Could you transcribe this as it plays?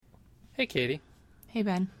Hey, Katie. Hey,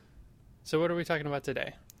 Ben. So, what are we talking about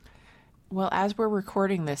today? Well, as we're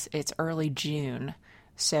recording this, it's early June,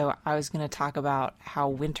 so I was going to talk about how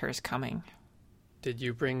winter's coming. Did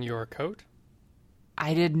you bring your coat?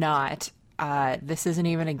 I did not. This isn't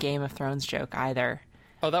even a Game of Thrones joke either.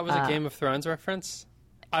 Oh, that was a Game of Thrones reference?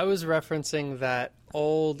 I was referencing that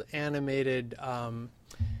old animated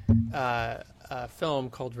film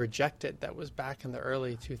called Rejected that was back in the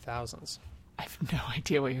early 2000s. I have no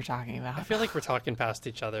idea what you're talking about. I feel like we're talking past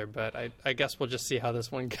each other, but I guess we'll just see how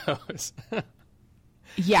this one goes.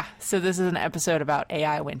 Yeah, so this is an episode about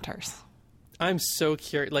AI winters. I'm so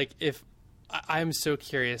curious. I'm so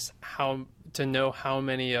curious how to know how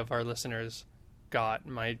many of our listeners got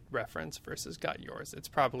my reference versus got yours. It's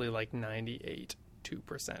probably like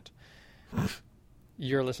 98.2%.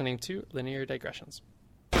 You're listening to Linear Digressions.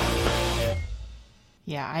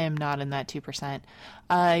 Yeah, I am not in that 2%.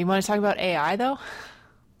 You want to talk about AI, though?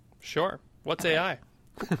 Sure. What's AI?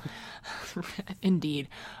 Indeed.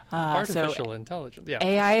 Artificial intelligence. Yeah.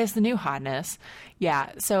 AI is the new hotness.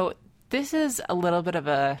 Yeah, so this is a little bit of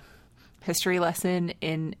a history lesson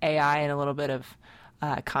in AI and a little bit of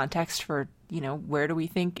context for, where do we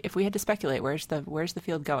think, if we had to speculate, where's the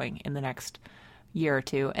field going in the next year or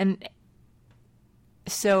two? And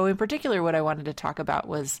so in particular, what I wanted to talk about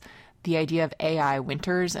was the idea of AI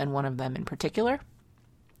winters, and one of them in particular.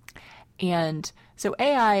 And so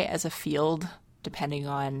AI as a field, depending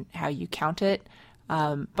on how you count it,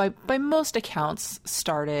 by most accounts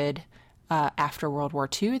started after World War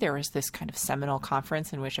II. There was this kind of seminal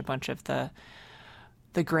conference in which a bunch of the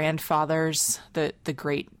grandfathers, the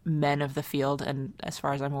great men of the field, and as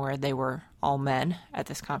far as I'm aware, they were all men at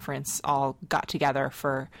this conference, all got together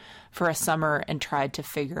for a summer and tried to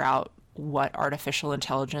figure out what artificial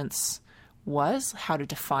intelligence was, how to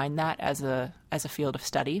define that as a field of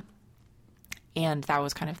study. And that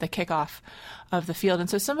was kind of the kickoff of the field. And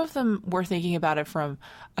so some of them were thinking about it from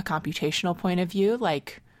a computational point of view,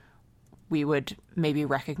 like we would maybe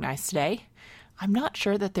recognize today. I'm not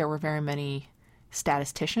sure that there were very many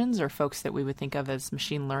statisticians or folks that we would think of as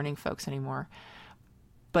machine learning folks anymore.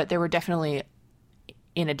 But there were definitely,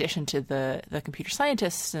 in addition to the computer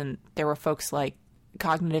scientists, and there were folks like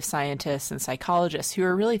cognitive scientists and psychologists who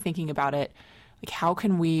are really thinking about it, like how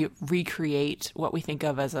can we recreate what we think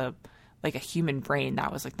of as a human brain.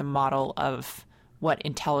 That was like the model of what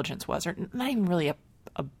intelligence was, or not even really a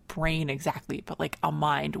brain exactly, but like a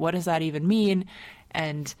mind. What does that even mean?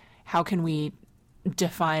 And how can we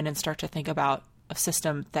define and start to think about a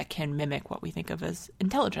system that can mimic what we think of as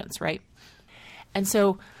intelligence, right? And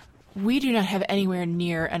so we do not have anywhere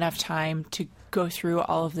near enough time to go through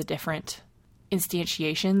all of the different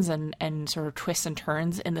instantiations and sort of twists and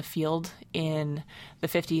turns in the field in the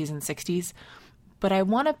 50s and 60s. But I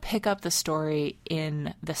want to pick up the story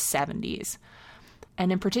in the 70s,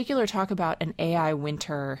 and in particular talk about an AI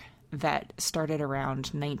winter that started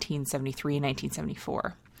around 1973,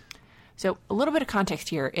 1974. So a little bit of context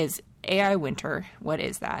here is AI winter. What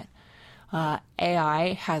is that?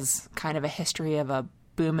 AI has kind of a history of a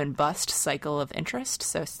boom and bust cycle of interest.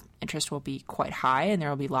 So interest will be quite high, and there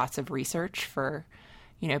will be lots of research for,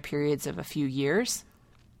 periods of a few years.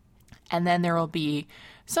 And then there will be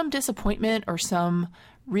some disappointment or some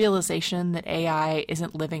realization that AI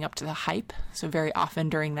isn't living up to the hype. So very often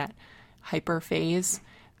during that hyper phase,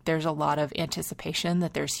 there's a lot of anticipation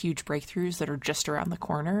that there's huge breakthroughs that are just around the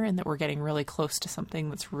corner and that we're getting really close to something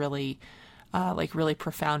that's really, really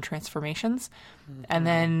profound transformations. Mm-hmm. And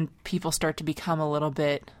then people start to become a little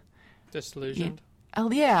bit disillusioned. A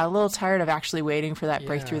little tired of actually waiting for that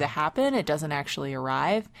breakthrough to happen. It doesn't actually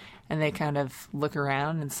arrive. And they kind of look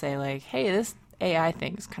around and say like, hey, this AI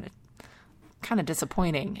thing is kind of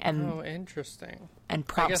disappointing. And interesting. And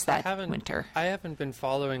props that winter. I haven't been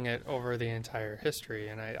following it over the entire history,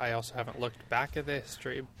 and I also haven't looked back at the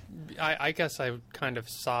history. I guess I kind of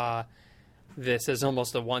saw this as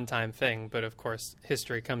almost a one-time thing, but of course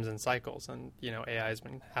history comes in cycles, and AI has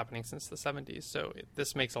been happening since the 70s, so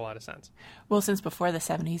this makes a lot of sense. Well, since before the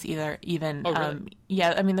 70s even. Oh, really?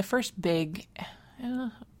 The first big, I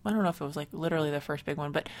don't know if it was like literally the first big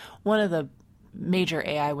one, but one of the major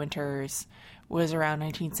AI winters was around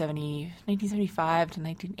 1975 to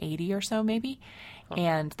 1980 or so maybe. Huh.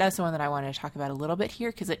 And that's the one that I wanted to talk about a little bit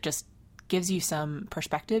here because it just gives you some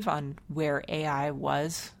perspective on where AI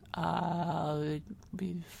was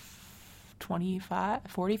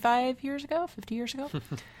 45 years ago, 50 years ago.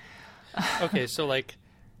 Okay, so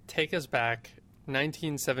take us back,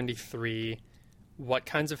 1973, what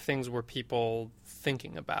kinds of things were people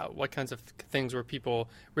thinking about? What kinds of things were people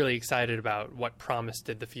really excited about? What promise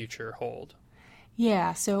did the future hold?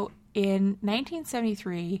 Yeah, so in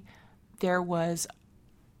 1973, there was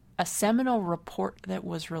a seminal report that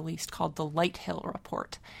was released called the Lighthill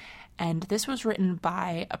Report. And this was written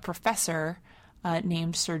by a professor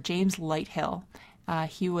named Sir James Lighthill.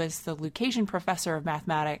 He was the Lucasian professor of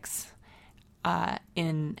mathematics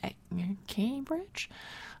in Cambridge,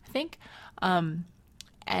 I think,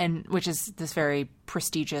 and which is this very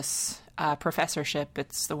prestigious professorship.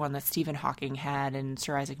 It's the one that Stephen Hawking had and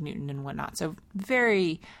Sir Isaac Newton and whatnot. So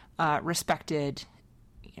very respected,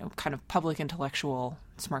 kind of public intellectual,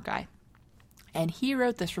 smart guy. And he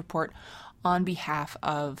wrote this report on behalf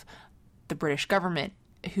of the British government,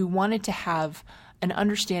 who wanted to have an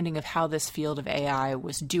understanding of how this field of AI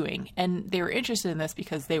was doing. And they were interested in this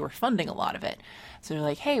because they were funding a lot of it. So they're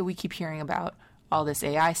like, hey, we keep hearing about all this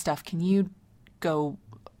AI stuff. Can you go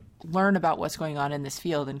learn about what's going on in this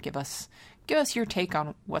field and give us your take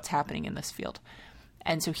on what's happening in this field?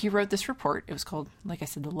 And so he wrote this report. It was called, like I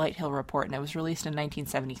said, the Lighthill Report, and it was released in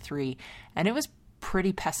 1973. And it was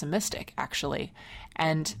pretty pessimistic, actually.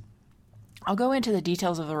 And I'll go into the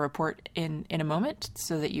details of the report in a moment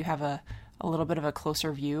so that you have a little bit of a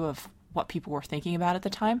closer view of what people were thinking about at the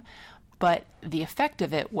time. But the effect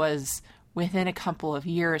of it was within a couple of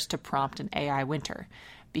years to prompt an AI winter,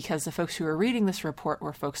 because the folks who were reading this report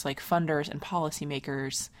were folks like funders and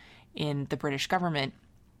policymakers in the British government.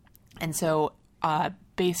 And so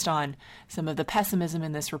based on some of the pessimism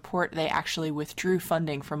in this report, they actually withdrew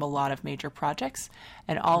funding from a lot of major projects,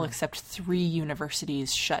 and all except 3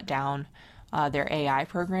 universities shut down their AI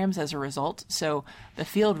programs as a result. So the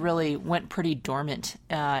field really went pretty dormant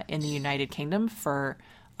in the United Kingdom for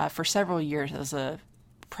several years as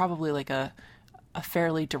probably like a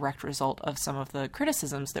fairly direct result of some of the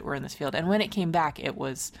criticisms that were in this field. And when it came back, it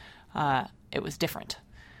was different.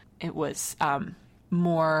 It was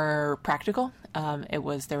more practical. There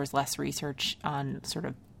was less research on sort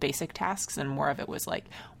of basic tasks, and more of it was like,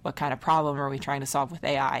 what kind of problem are we trying to solve with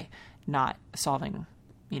AI, not solving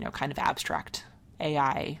kind of abstract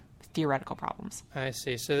AI theoretical problems. I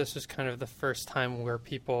see. So this was kind of the first time where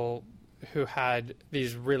people who had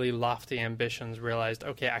these really lofty ambitions realized,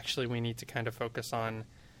 okay, actually we need to kind of focus on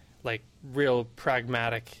like real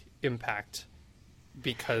pragmatic impact,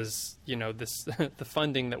 because this the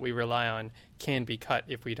funding that we rely on can be cut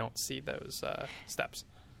if we don't see those steps.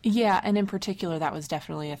 Yeah, and in particular, that was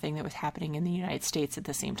definitely a thing that was happening in the United States at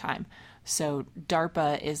the same time. So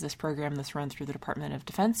DARPA is this program that's run through the Department of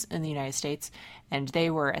Defense in the United States, and they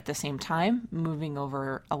were at the same time moving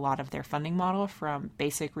over a lot of their funding model from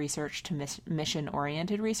basic research to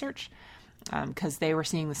mission-oriented research, because they were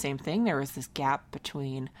seeing the same thing. There was this gap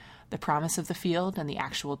between the promise of the field and the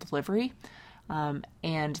actual delivery,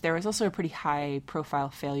 and there was also a pretty high-profile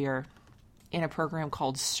failure in a program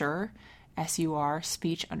called SUR, SUR,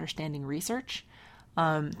 Speech Understanding Research.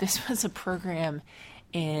 This was a program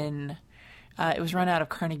it was run out of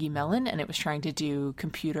Carnegie Mellon, and it was trying to do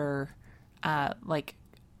computer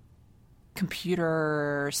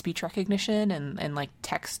speech recognition and like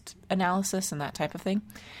text analysis and that type of thing.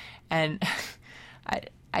 And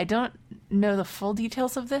I don't know the full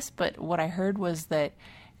details of this, but what I heard was that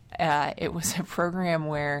it was a program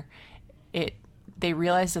where they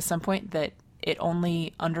realized at some point that it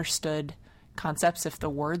only understood concepts if the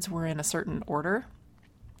words were in a certain order.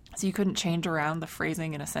 So you couldn't change around the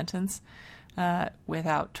phrasing in a sentence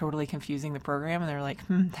without totally confusing the program. And they were like,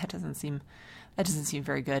 that doesn't seem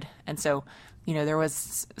very good. And so, there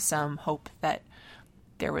was some hope that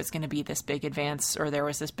there was going to be this big advance, or there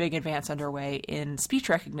was this big advance underway in speech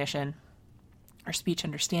recognition or speech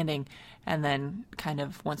understanding. And then kind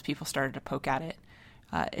of once people started to poke at it,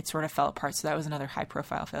 it sort of fell apart. So that was another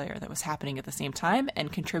high-profile failure that was happening at the same time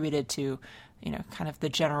and contributed to, kind of the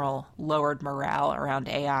general lowered morale around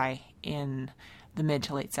AI in the mid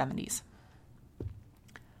to late 70s.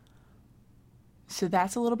 So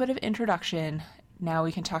that's a little bit of introduction. Now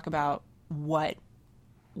we can talk about what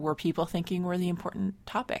were people thinking were the important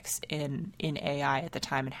topics in AI at the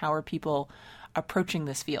time, and how are people approaching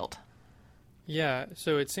this field? Yeah,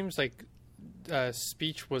 so it seems like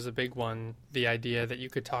speech was a big one, the idea that you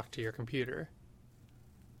could talk to your computer.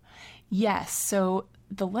 Yes, so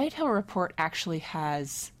the Lighthill Report actually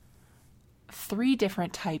has 3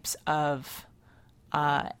 different types of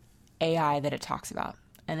AI that it talks about.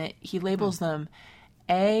 And he labels them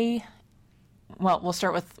we'll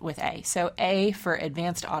start with A. So A for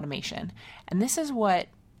advanced automation. And this is what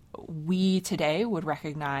we today would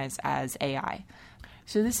recognize as AI.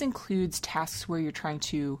 So this includes tasks where you're trying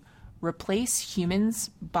to replace humans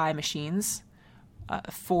by machines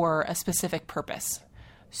for a specific purpose.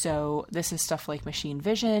 So this is stuff like machine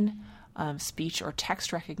vision, speech or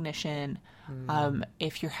text recognition.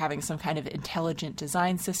 If you're having some kind of intelligent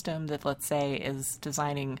design system that, let's say, is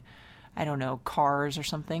designing, I don't know, cars or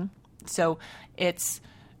something. So it's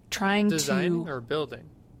trying Designing or building?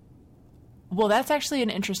 Well, that's actually an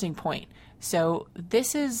interesting point. So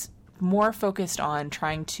this is more focused on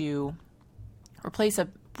trying to replace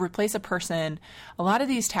a person. A lot of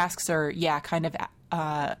these tasks are, kind of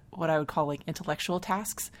what I would call like intellectual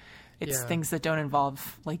tasks. It's things that don't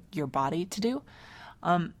involve like your body to do.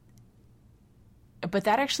 But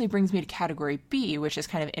that actually brings me to category B, which is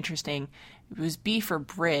kind of interesting. It was B for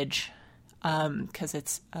bridge, because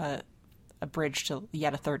it's a bridge to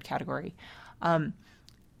yet a third category.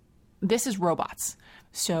 This is robots.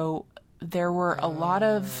 So there were a lot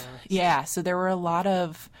of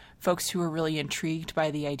folks who were really intrigued by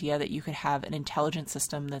the idea that you could have an intelligent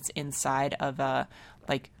system that's inside of a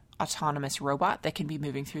like autonomous robot that can be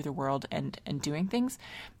moving through the world and doing things.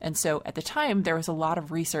 And so at the time, there was a lot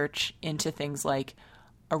of research into things like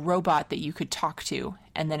a robot that you could talk to,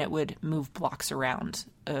 and then it would move blocks around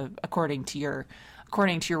according to your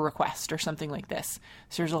request or something like this.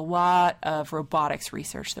 So there's a lot of robotics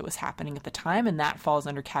research that was happening at the time, and that falls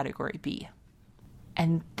under category B.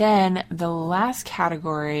 And then the last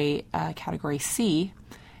category, category C,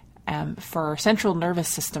 for central nervous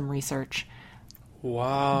system research.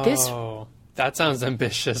 Wow. That sounds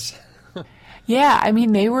ambitious. Yeah, I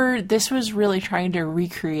mean, this was really trying to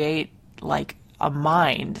recreate like a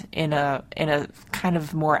mind in a kind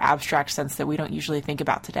of more abstract sense that we don't usually think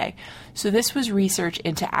about today. So this was research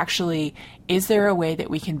into actually, is there a way that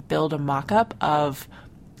we can build a mock-up of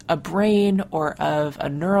a brain or of a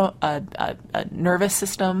nervous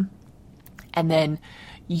system, and then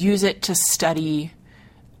use it to study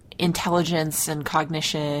intelligence and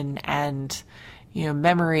cognition and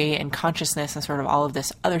memory and consciousness and sort of all of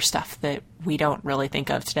this other stuff that we don't really think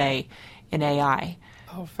of today in AI.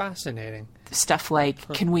 Oh, fascinating. Stuff like,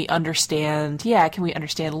 can we understand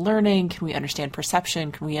learning? Can we understand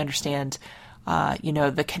perception? Can we understand,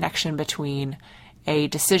 the connection between a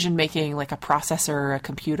decision making, like a processor, a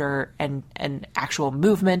computer, and actual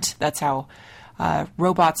movement? That's how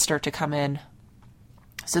robots start to come in.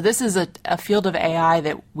 So this is a field of AI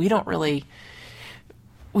that we don't really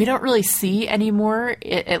see anymore,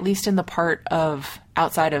 at least in the part of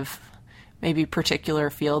outside of maybe particular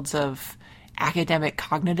fields of academic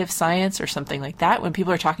cognitive science or something like that. When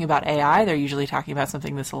people are talking about AI, they're usually talking about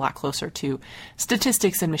something that's a lot closer to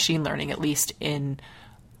statistics and machine learning, at least in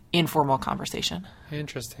informal conversation.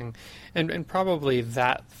 Interesting. And probably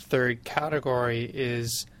that third category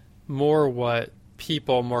is more what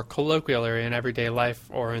people more colloquially in everyday life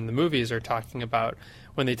or in the movies are talking about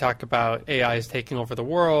when they talk about AIs taking over the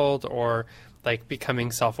world or like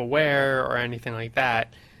becoming self-aware or anything like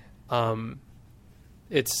that.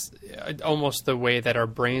 It's almost the way that our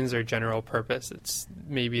brains are general purpose. It's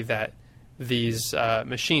maybe that these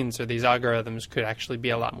machines or these algorithms could actually be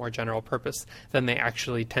a lot more general purpose than they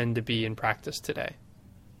actually tend to be in practice today.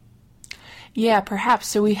 Yeah, perhaps.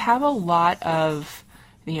 So we have a lot of,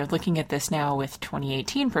 looking at this now with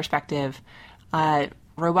 2018 perspective,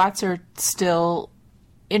 robots are still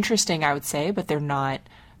interesting, I would say, but they're not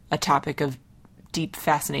a topic of deep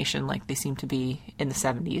fascination like they seem to be in the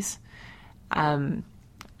 70s.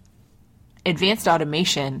 Advanced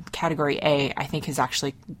automation, category A, I think has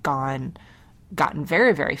actually gotten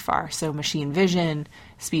very, very far. So machine vision,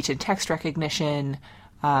 speech and text recognition,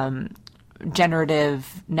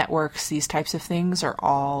 generative networks, these types of things are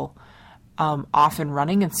all off and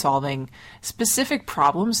running and solving specific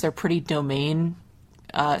problems. They're pretty domain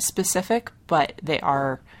specific, but they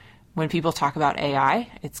are, when people talk about AI,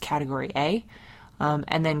 it's category A.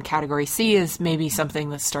 And then category C is maybe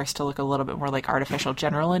something that starts to look a little bit more like artificial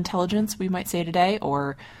general intelligence, we might say today,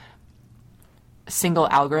 or single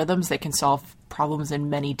algorithms that can solve problems in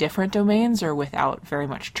many different domains or without very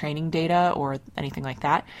much training data or anything like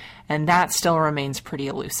that. And that still remains pretty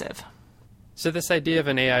elusive. So this idea of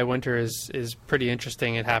an AI winter is pretty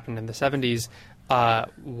interesting. It happened in the 70s.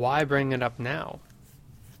 Why bring it up now?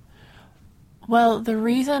 Well, the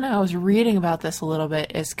reason I was reading about this a little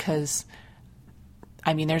bit is because,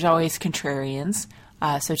 there's always contrarians,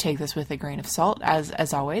 so take this with a grain of salt,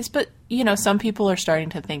 as always. But, some people are starting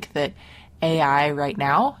to think that AI right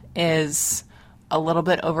now is a little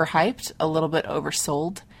bit overhyped, a little bit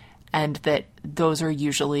oversold, and that those are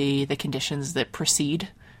usually the conditions that precede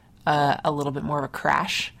a little bit more of a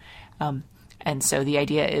crash. And so the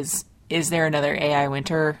idea is there another AI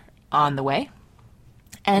winter on the way?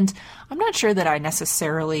 And I'm not sure that I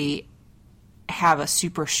necessarily have a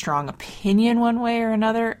super strong opinion one way or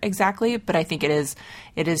another exactly, but I think it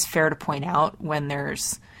is fair to point out when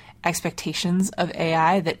there's expectations of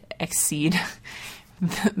AI that exceed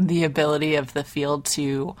the ability of the field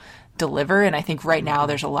to deliver. And I think right now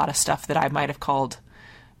there's a lot of stuff that I might have called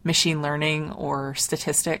machine learning or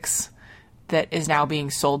statistics that is now being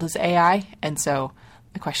sold as AI. And so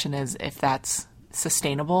the question is if that's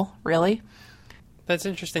sustainable, really. That's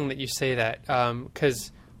interesting that you say that,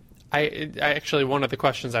 because I actually, one of the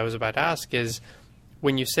questions I was about to ask is,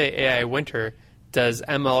 when you say AI winter, does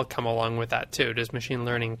ML come along with that too? Does machine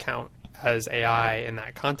learning count as AI in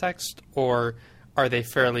that context, or are they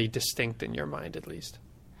fairly distinct in your mind, at least?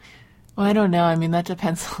 Well, I don't know. I mean, that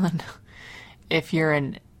depends on if you're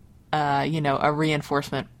a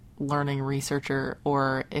reinforcement learning researcher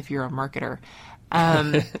or if you're a marketer.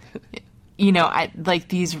 I like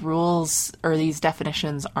these rules or these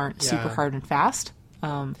definitions aren't super hard and fast.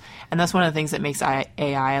 And that's one of the things that makes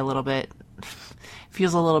AI a little bit,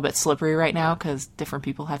 feels a little bit slippery right now because different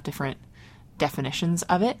people have different definitions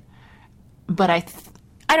of it. But I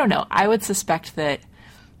don't know. I would suspect that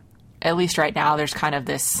at least right now there's kind of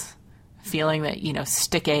this feeling that,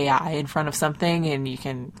 stick AI in front of something and you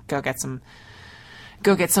can go get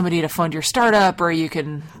somebody to fund your startup, or you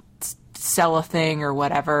can sell a thing or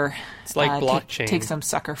whatever. It's like blockchain. Take some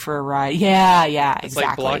sucker for a ride. Yeah, exactly. It's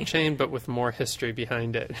like blockchain, but with more history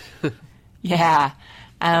behind it. Yeah.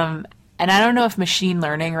 And I don't know if machine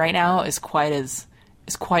learning right now is quite as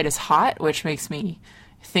hot, which makes me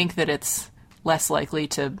think that it's less likely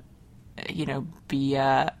to, be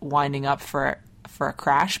winding up for a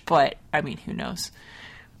crash. But I mean, who knows?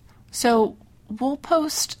 So we'll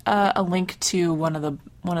post a link to one of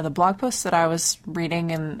the blog posts that I was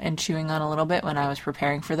reading and chewing on a little bit when I was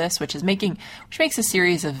preparing for this, which makes a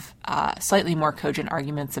series of slightly more cogent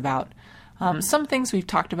arguments about some things we've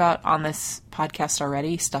talked about on this podcast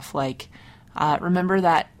already. Stuff like remember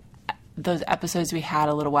that those episodes we had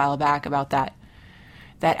a little while back about that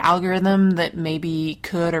algorithm that maybe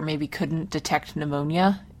could or maybe couldn't detect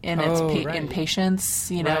pneumonia in in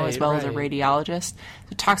patients, as well as a radiologist.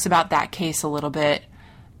 It talks about that case a little bit,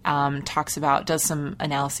 does some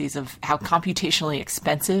analyses of how computationally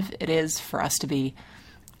expensive it is for us to be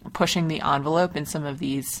pushing the envelope in some of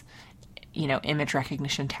these, image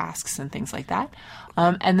recognition tasks and things like that.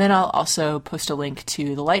 And then I'll also post a link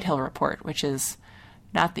to the Lighthill report, which is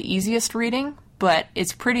not the easiest reading, but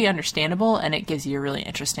it's pretty understandable, and it gives you a really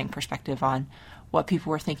interesting perspective on what people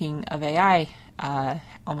were thinking of AI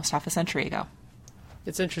almost half a century ago.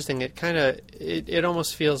 It's interesting. It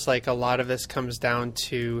almost feels like a lot of this comes down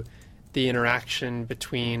to the interaction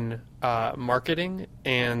between marketing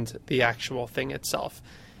and the actual thing itself.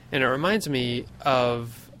 And it reminds me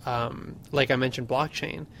of, like I mentioned,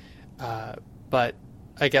 blockchain, but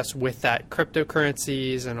I guess with that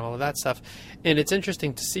cryptocurrencies and all of that stuff. And it's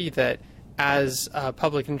interesting to see that as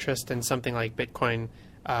public interest in something like Bitcoin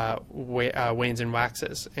wanes and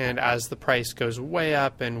waxes, and as the price goes way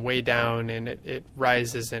up and way down, and it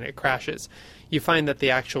rises and it crashes, you find that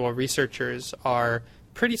the actual researchers are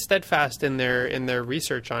pretty steadfast in their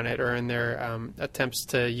research on it, or in their attempts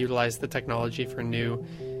to utilize the technology for new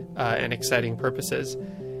and exciting purposes.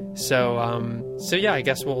 So yeah, I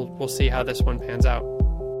guess we'll see how this one pans out.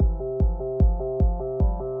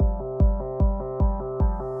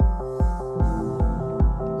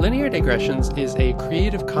 Linear Digressions is a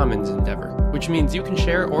Creative Commons endeavor, which means you can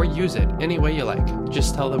share or use it any way you like.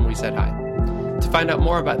 Just tell them we said hi. To find out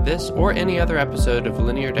more about this or any other episode of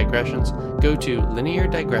Linear Digressions, go to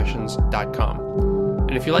lineardigressions.com.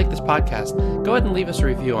 And if you like this podcast, go ahead and leave us a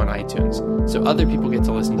review on iTunes so other people get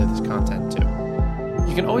to listen to this content too.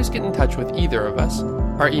 You can always get in touch with either of us.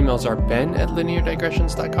 Our emails are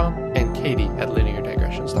ben@lineardigressions.com and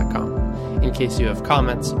katie@lineardigressions.com in case you have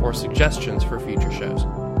comments or suggestions for future shows.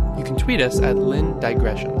 You can tweet us at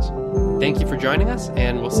lindigressions. Thank you for joining us,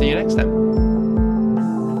 and we'll see you next time.